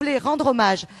voulez rendre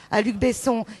hommage à Luc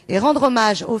Besson et rendre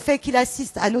hommage au fait qu'il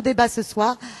assiste à nos débats ce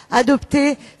soir,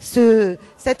 adoptez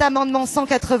cet amendement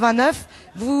 189.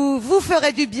 Vous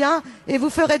ferez du bien et vous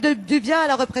ferez du bien à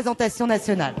la représentation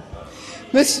nationale.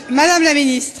 Madame la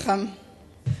ministre.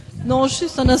 Non,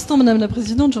 juste un instant, Madame la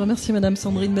Présidente. Je remercie Madame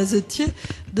Sandrine Mazetier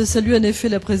de saluer en effet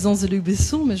la présence de Luc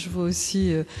Besson, mais je vois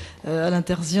aussi Alain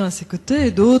Terzien à ses côtés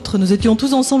et d'autres. Nous étions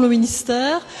tous ensemble au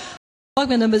ministère. Je crois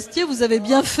que Madame Mazetier, vous avez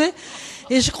bien fait.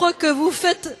 Et je crois que vous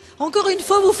faites, encore une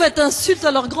fois, vous faites insulte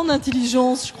à leur grande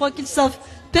intelligence. Je crois qu'ils savent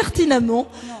pertinemment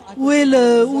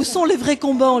où sont les vrais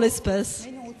combats en l'espèce.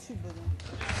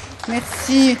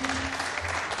 Merci.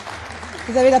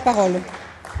 Vous avez la parole.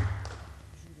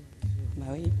 Bah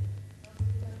oui.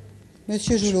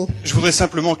 Monsieur Joulaud. Je voudrais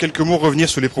simplement en quelques mots revenir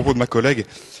sur les propos de ma collègue.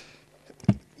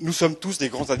 Nous sommes tous des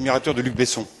grands admirateurs de Luc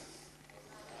Besson.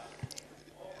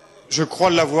 Je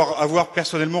crois avoir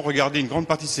personnellement regardé une grande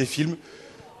partie de ses films.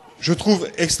 Je trouve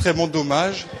extrêmement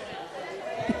dommage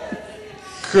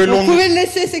que l'on... Vous pouvez le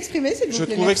laisser s'exprimer, s'il vous plaît.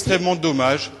 Je trouve extrêmement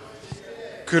dommage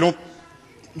que l'on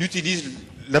utilise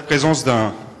la présence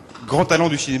d'un grand talent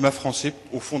du cinéma français,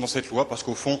 au fond, dans cette loi, parce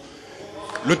qu'au fond,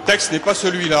 le texte n'est pas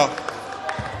celui-là.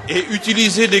 Et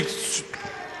utiliser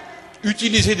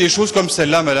des choses comme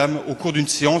celle-là, madame, au cours d'une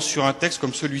séance sur un texte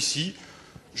comme celui-ci,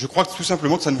 je crois que tout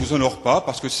simplement que ça ne vous honore pas,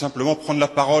 parce que c'est simplement prendre la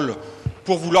parole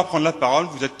pour vouloir prendre la parole.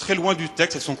 Vous êtes très loin du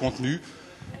texte et de son contenu.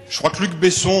 Je crois que Luc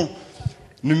Besson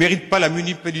ne mérite pas la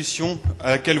manipulation à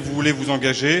laquelle vous voulez vous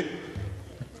engager.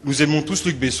 Nous aimons tous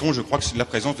Luc Besson. Je crois que c'est la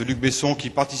présence de Luc Besson qui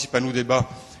participe à nos débats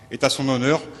est à son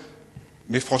honneur.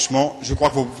 Mais franchement, je crois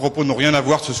que vos propos n'ont rien à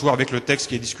voir ce soir avec le texte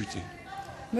qui est discuté.